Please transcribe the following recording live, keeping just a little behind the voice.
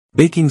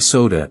Baking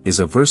soda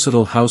is a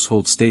versatile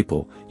household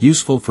staple,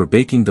 useful for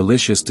baking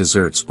delicious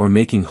desserts or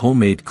making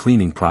homemade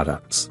cleaning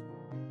products.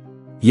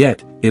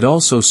 Yet, it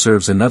also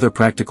serves another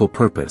practical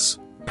purpose: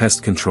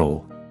 pest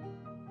control.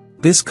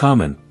 This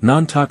common,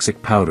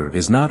 non-toxic powder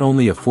is not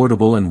only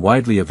affordable and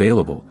widely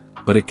available,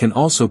 but it can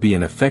also be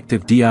an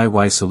effective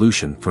DIY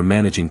solution for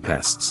managing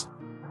pests.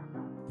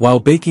 While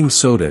baking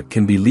soda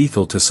can be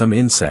lethal to some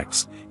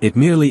insects, it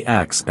merely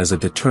acts as a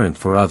deterrent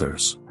for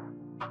others.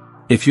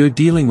 If you're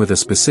dealing with a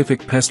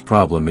specific pest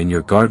problem in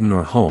your garden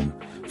or home,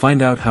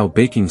 find out how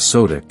baking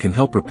soda can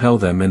help repel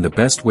them and the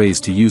best ways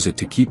to use it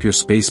to keep your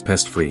space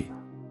pest-free.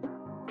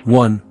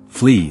 1.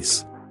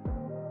 Fleas.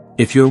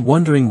 If you're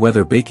wondering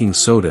whether baking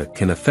soda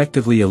can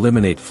effectively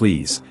eliminate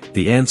fleas,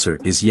 the answer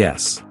is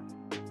yes.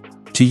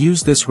 To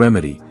use this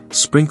remedy,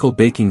 sprinkle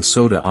baking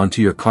soda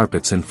onto your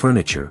carpets and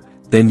furniture,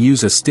 then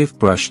use a stiff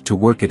brush to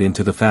work it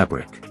into the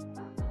fabric.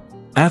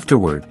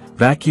 Afterward,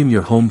 vacuum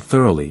your home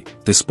thoroughly,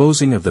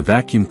 disposing of the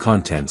vacuum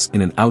contents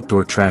in an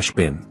outdoor trash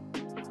bin.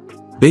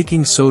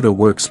 Baking soda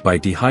works by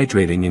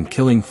dehydrating and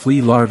killing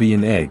flea larvae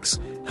and eggs,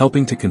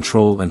 helping to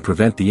control and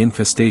prevent the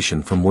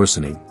infestation from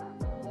worsening.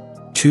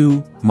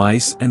 2.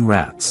 Mice and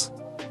rats.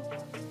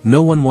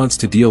 No one wants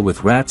to deal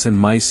with rats and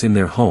mice in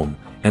their home,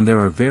 and there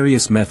are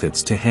various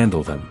methods to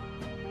handle them.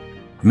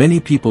 Many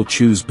people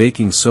choose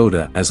baking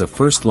soda as a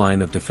first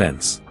line of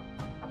defense.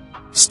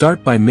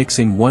 Start by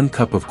mixing 1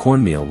 cup of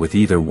cornmeal with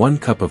either 1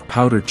 cup of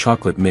powdered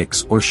chocolate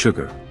mix or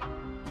sugar.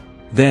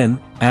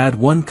 Then, add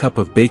 1 cup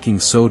of baking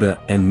soda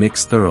and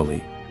mix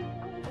thoroughly.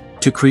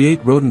 To create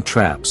rodent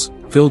traps,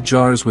 fill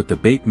jars with the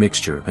bait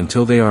mixture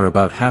until they are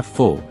about half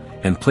full,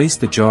 and place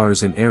the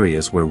jars in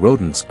areas where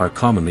rodents are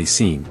commonly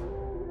seen.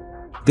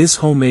 This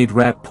homemade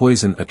rat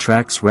poison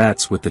attracts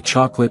rats with the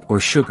chocolate or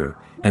sugar,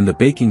 and the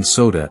baking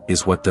soda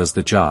is what does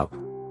the job.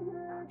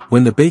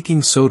 When the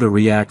baking soda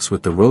reacts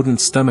with the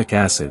rodent's stomach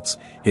acids,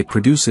 it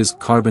produces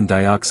carbon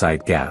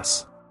dioxide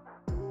gas.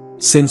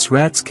 Since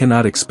rats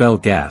cannot expel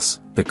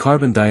gas, the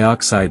carbon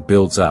dioxide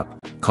builds up,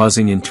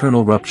 causing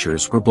internal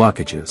ruptures or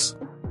blockages.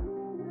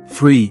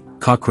 3.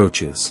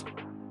 Cockroaches.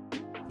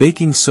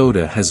 Baking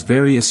soda has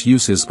various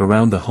uses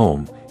around the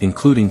home,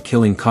 including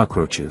killing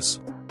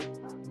cockroaches.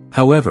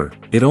 However,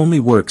 it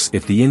only works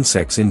if the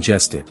insects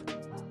ingest it.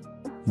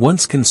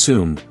 Once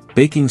consumed,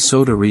 baking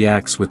soda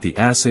reacts with the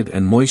acid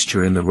and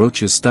moisture in the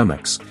roaches'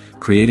 stomachs,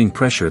 creating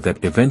pressure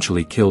that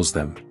eventually kills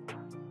them.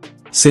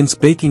 Since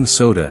baking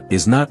soda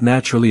is not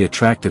naturally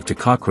attractive to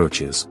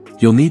cockroaches,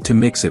 you'll need to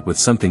mix it with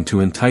something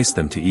to entice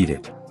them to eat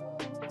it.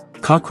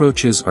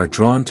 Cockroaches are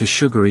drawn to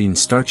sugary and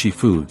starchy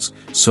foods,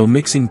 so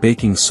mixing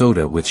baking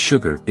soda with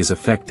sugar is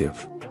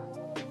effective.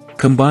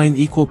 Combine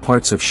equal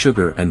parts of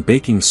sugar and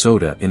baking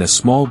soda in a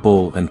small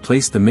bowl and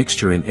place the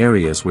mixture in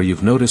areas where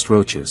you've noticed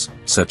roaches,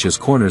 such as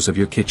corners of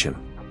your kitchen.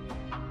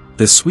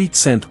 The sweet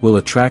scent will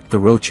attract the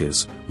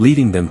roaches,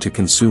 leading them to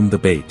consume the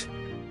bait.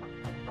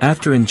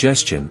 After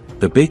ingestion,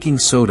 the baking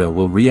soda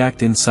will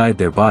react inside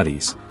their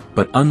bodies,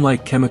 but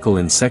unlike chemical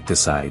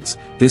insecticides,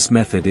 this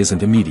method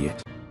isn't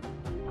immediate.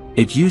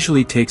 It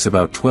usually takes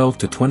about 12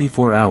 to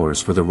 24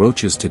 hours for the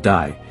roaches to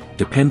die,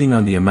 depending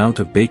on the amount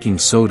of baking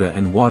soda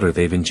and water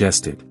they've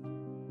ingested.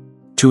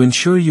 To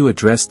ensure you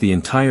address the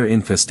entire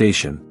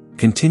infestation,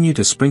 continue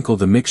to sprinkle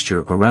the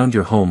mixture around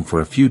your home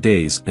for a few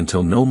days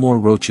until no more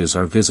roaches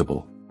are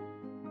visible.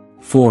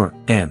 4.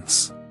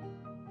 Ants.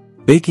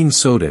 Baking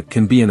soda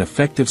can be an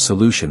effective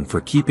solution for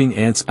keeping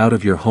ants out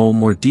of your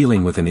home or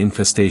dealing with an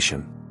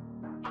infestation.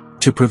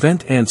 To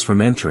prevent ants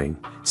from entering,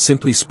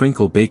 simply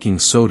sprinkle baking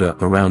soda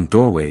around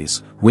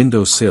doorways,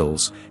 window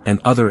sills, and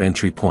other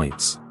entry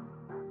points.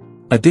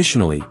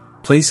 Additionally,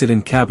 place it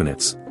in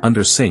cabinets,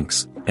 under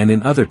sinks, and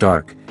in other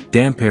dark,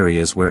 damp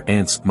areas where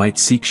ants might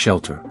seek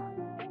shelter.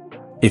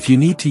 If you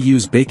need to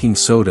use baking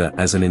soda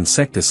as an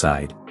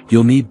insecticide,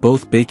 you'll need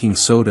both baking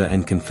soda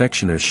and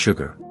confectioner's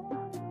sugar.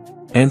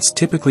 Ants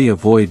typically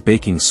avoid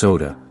baking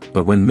soda,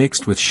 but when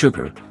mixed with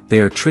sugar, they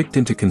are tricked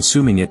into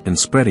consuming it and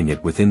spreading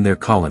it within their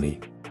colony.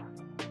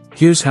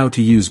 Here's how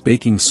to use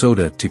baking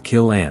soda to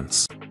kill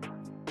ants.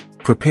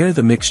 Prepare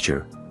the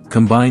mixture,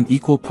 combine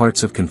equal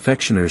parts of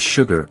confectioner's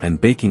sugar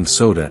and baking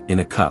soda in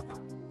a cup.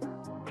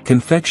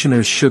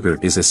 Confectioner's sugar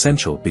is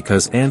essential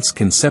because ants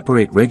can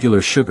separate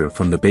regular sugar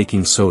from the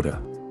baking soda.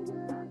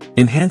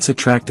 Enhance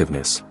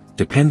attractiveness.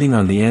 Depending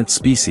on the ant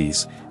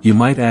species, you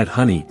might add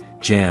honey,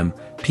 jam,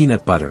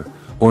 peanut butter,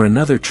 or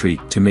another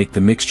treat to make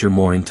the mixture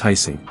more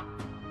enticing.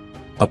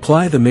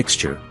 Apply the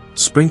mixture,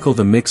 sprinkle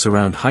the mix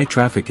around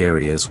high-traffic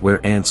areas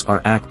where ants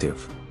are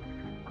active.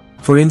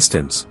 For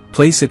instance,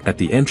 place it at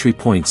the entry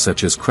points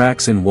such as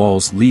cracks in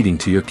walls leading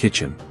to your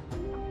kitchen.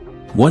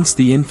 Once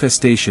the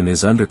infestation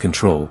is under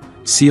control,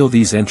 seal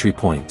these entry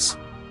points.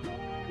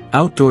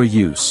 Outdoor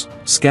use.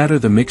 Scatter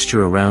the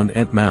mixture around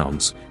ant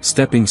mounds,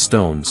 stepping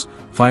stones,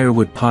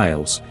 firewood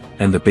piles,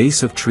 and the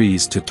base of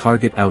trees to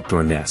target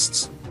outdoor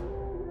nests.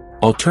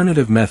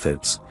 Alternative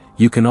methods.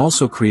 You can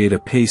also create a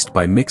paste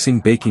by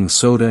mixing baking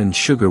soda and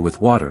sugar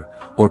with water,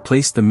 or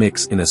place the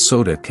mix in a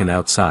soda can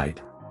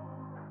outside.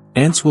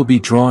 Ants will be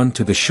drawn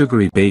to the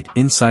sugary bait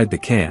inside the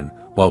can,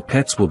 while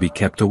pets will be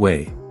kept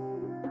away.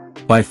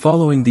 By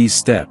following these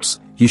steps,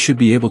 you should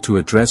be able to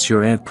address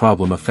your ant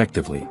problem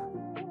effectively.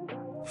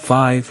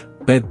 5.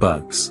 Bed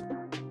bugs.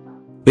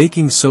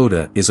 Baking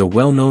soda is a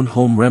well-known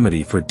home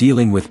remedy for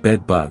dealing with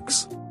bed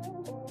bugs.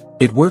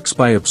 It works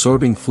by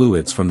absorbing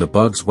fluids from the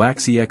bug's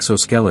waxy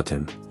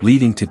exoskeleton,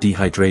 leading to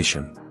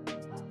dehydration.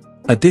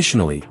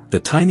 Additionally, the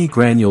tiny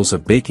granules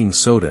of baking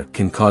soda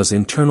can cause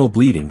internal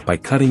bleeding by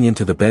cutting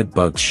into the bed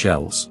bug's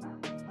shells.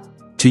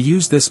 To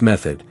use this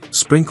method,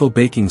 sprinkle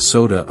baking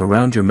soda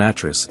around your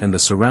mattress and the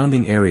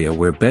surrounding area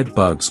where bed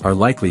bugs are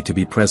likely to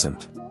be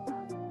present.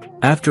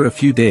 After a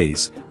few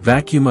days,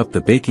 vacuum up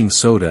the baking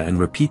soda and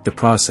repeat the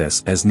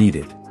process as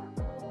needed.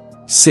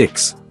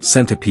 6.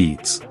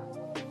 Centipedes.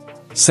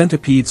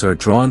 Centipedes are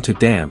drawn to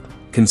damp,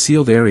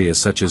 concealed areas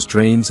such as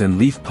drains and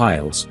leaf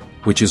piles,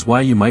 which is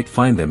why you might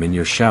find them in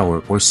your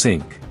shower or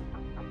sink.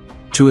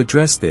 To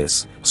address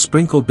this,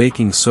 sprinkle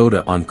baking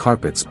soda on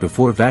carpets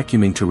before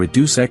vacuuming to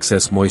reduce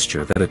excess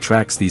moisture that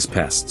attracts these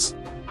pests.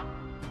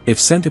 If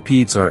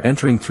centipedes are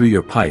entering through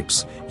your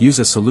pipes, use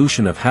a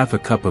solution of half a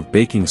cup of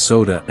baking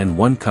soda and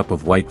 1 cup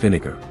of white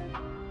vinegar.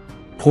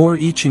 Pour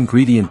each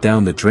ingredient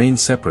down the drain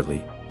separately.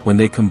 When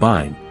they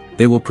combine,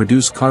 they will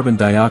produce carbon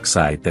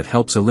dioxide that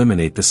helps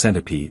eliminate the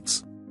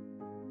centipedes.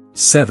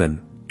 7.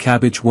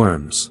 Cabbage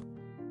worms.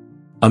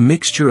 A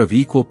mixture of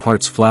equal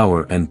parts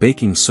flour and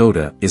baking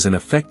soda is an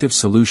effective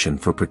solution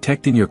for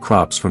protecting your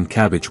crops from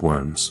cabbage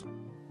worms.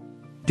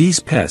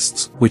 These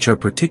pests, which are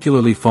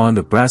particularly fond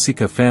of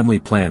Brassica family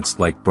plants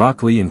like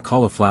broccoli and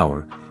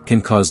cauliflower, can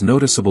cause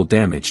noticeable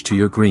damage to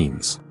your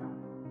greens.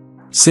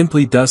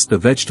 Simply dust the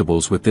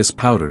vegetables with this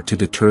powder to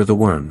deter the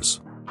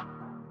worms.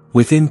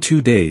 Within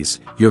 2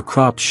 days, your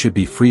crops should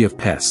be free of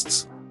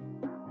pests.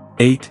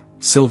 8.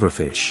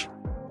 Silverfish.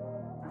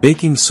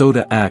 Baking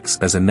soda acts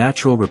as a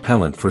natural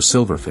repellent for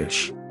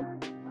silverfish.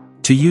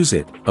 To use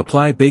it,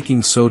 apply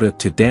baking soda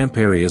to damp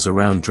areas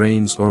around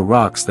drains or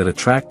rocks that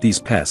attract these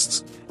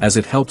pests, as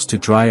it helps to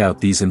dry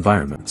out these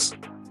environments.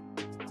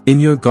 In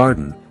your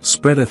garden,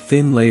 spread a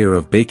thin layer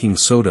of baking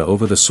soda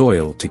over the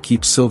soil to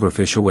keep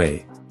silverfish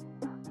away.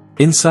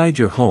 Inside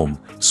your home,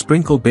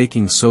 sprinkle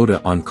baking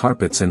soda on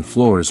carpets and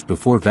floors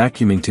before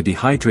vacuuming to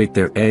dehydrate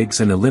their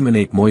eggs and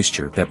eliminate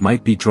moisture that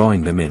might be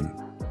drawing them in.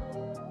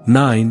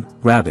 9.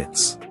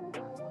 Rabbits.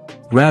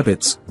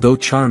 Rabbits, though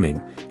charming,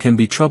 can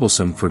be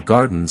troublesome for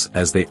gardens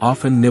as they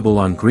often nibble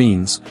on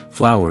greens,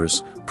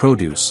 flowers,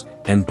 produce,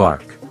 and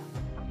bark.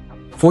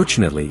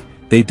 Fortunately,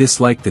 they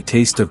dislike the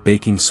taste of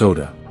baking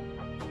soda.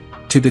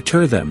 To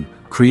deter them,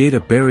 create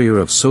a barrier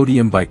of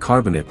sodium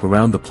bicarbonate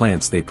around the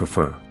plants they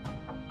prefer.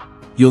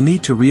 You'll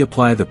need to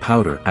reapply the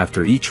powder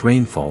after each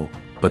rainfall,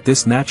 but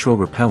this natural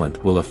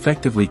repellent will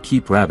effectively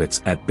keep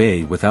rabbits at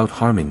bay without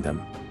harming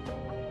them.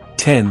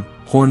 10.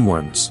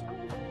 Hornworms.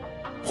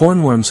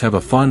 Hornworms have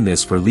a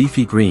fondness for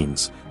leafy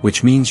greens,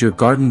 which means your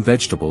garden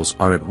vegetables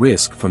are at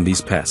risk from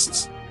these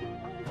pests.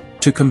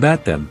 To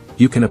combat them,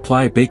 you can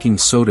apply baking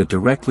soda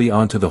directly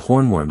onto the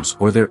hornworms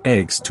or their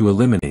eggs to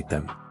eliminate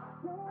them.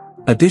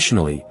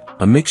 Additionally,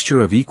 a mixture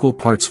of equal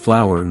parts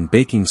flour and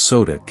baking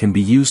soda can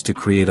be used to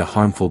create a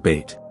harmful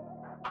bait.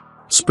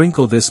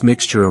 Sprinkle this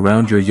mixture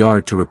around your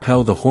yard to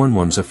repel the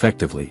hornworms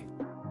effectively.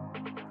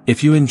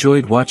 If you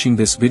enjoyed watching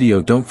this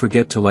video, don't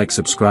forget to like,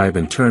 subscribe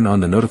and turn on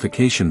the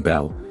notification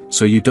bell,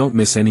 so you don't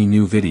miss any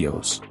new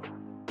videos.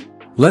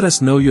 Let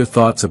us know your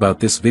thoughts about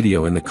this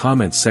video in the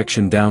comments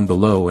section down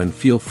below and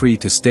feel free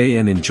to stay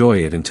and enjoy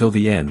it until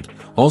the end.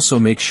 Also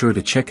make sure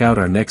to check out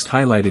our next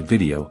highlighted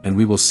video and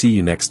we will see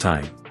you next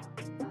time.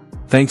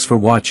 Thanks for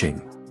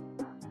watching.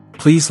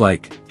 Please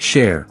like,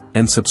 share,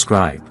 and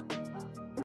subscribe.